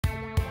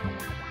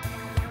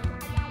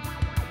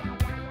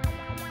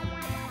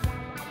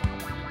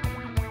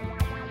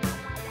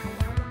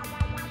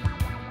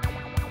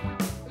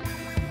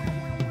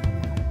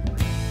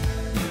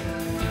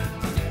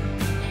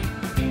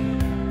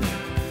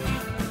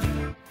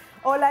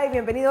Hola y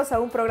bienvenidos a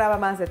un programa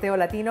más de Teo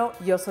Latino.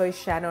 Yo soy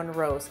Shannon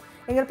Rose.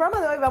 En el programa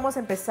de hoy vamos a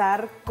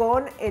empezar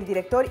con el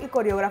director y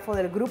coreógrafo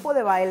del grupo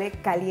de baile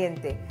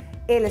Caliente.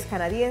 Él es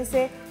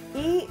canadiense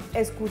y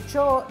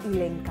escuchó y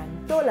le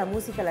encantó la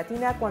música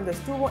latina cuando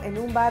estuvo en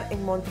un bar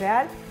en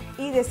Montreal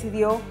y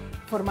decidió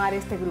formar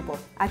este grupo.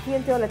 Aquí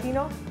en Teo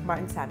Latino,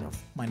 Martin Samuels.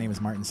 My name is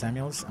Martin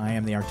Samuels. I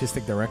am the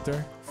artistic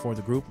director for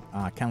the group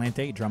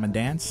Caliente, Drum and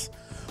Dance.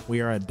 We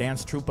are a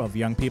dance troupe of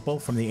young people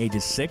from the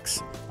ages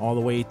 6 all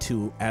the way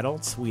to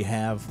adults. We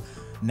have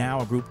now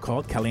a group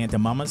called Caliente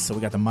Mamas, so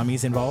we got the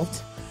mummies involved.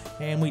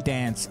 And we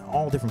dance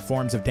all different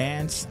forms of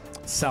dance: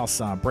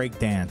 salsa, break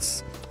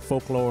dance,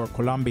 folklore,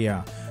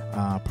 Colombia,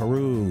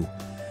 Peru,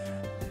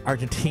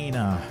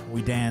 Argentina.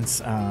 We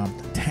dance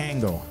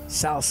tango,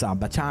 salsa,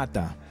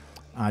 bachata,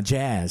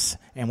 jazz,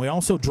 and we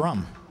also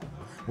drum.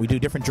 We do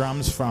different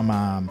drums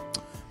from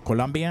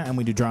Colombia, and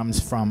we do drums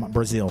from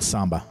Brazil,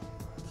 samba.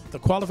 The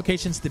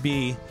qualifications to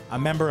be a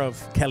member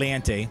of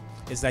Caliente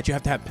is that you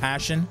have to have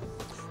passion,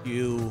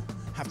 you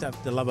have to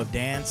have the love of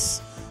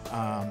dance,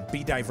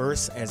 be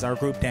diverse, as our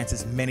group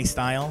dances many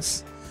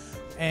styles,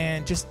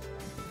 and just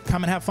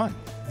come and have fun.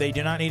 They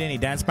do not need any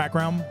dance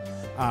background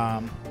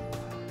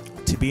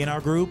to be in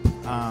our group,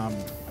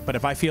 but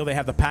if I feel they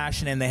have the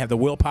passion and they have the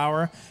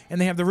willpower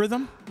and they have the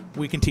rhythm,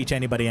 we can teach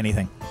anybody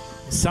anything.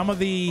 Some of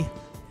the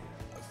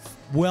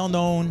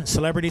well-known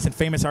celebrities and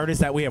famous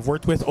artists that we have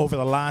worked with over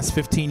the last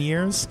 15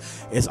 years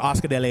is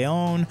Oscar de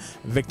Leon,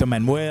 Victor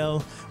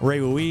Manuel, Ray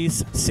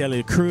Ruiz,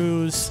 Celia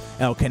Cruz,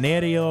 El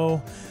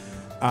Canario.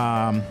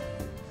 Oh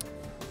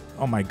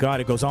my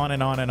God, it goes on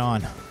and on and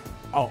on.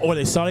 Oh,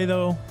 Ole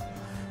Solido,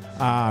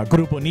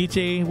 Grupo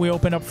Nietzsche we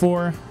opened up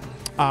for.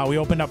 We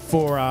opened up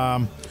for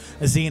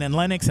Zine and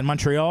Lennox in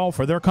Montreal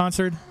for their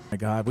concert. Oh my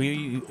God,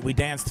 we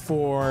danced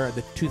for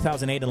the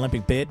 2008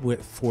 Olympic bid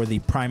for the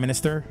Prime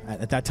Minister.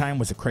 At that time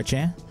was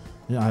Chrétien,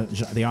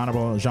 the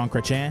Honorable Jean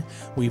Chrétien.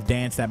 We've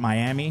danced at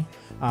Miami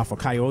for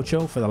Cayo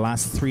Ocho for the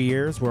last 3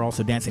 years. We're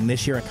also dancing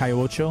this year at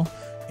Cayo Ocho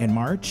in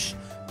March.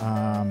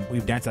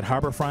 We've danced at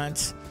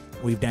Harborfront.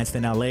 We've danced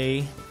in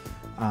LA,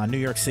 New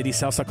York City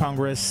Salsa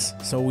Congress.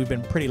 So we've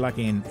been pretty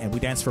lucky, and we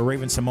danced for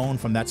Raven Simone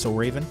from That's So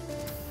Raven.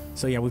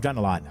 So yeah, we've done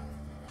a lot.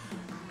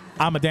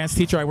 I'm a dance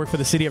teacher. I work for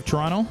the City of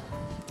Toronto.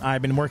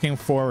 I've been working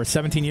for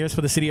 17 years for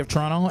the City of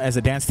Toronto as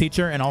a dance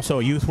teacher and also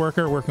a youth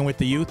worker working with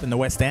the youth in the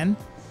West End.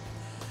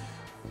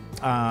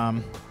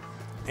 And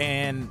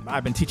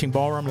I've been teaching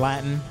ballroom,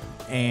 Latin,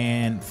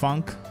 and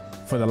funk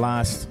for the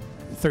last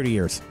 30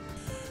 years.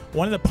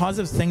 One of the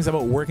positive things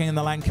about working in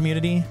the Latin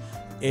community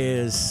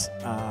is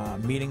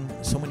meeting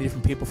so many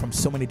different people from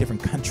so many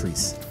different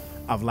countries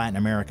of Latin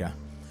America.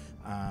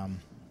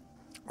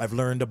 I've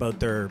learned about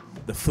the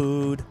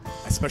food,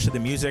 especially the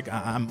music.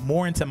 I'm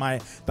more into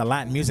the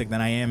Latin music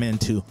than I am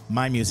into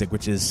my music,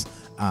 which is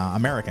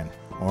American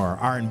or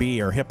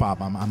R&B or hip hop.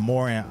 I'm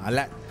more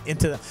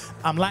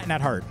I'm Latin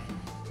at heart.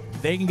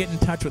 They can get in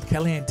touch with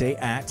Caliente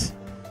at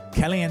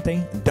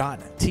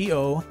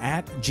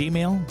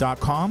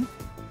caliente.to@gmail.com.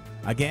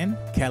 Again,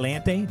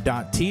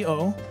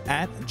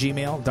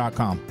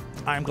 caliente.to@gmail.com.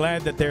 I'm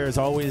glad that there's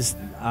always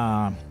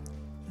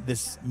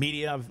this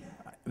media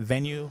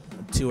venue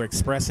to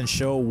express and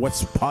show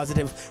what's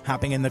positive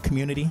happening in the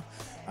community,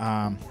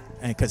 and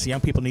because young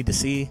people need to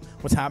see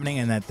what's happening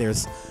and that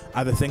there's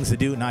other things to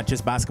do, not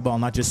just basketball,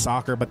 not just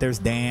soccer, but there's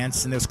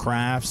dance and there's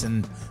crafts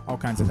and all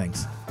kinds of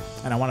things.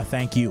 And I want to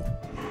thank you.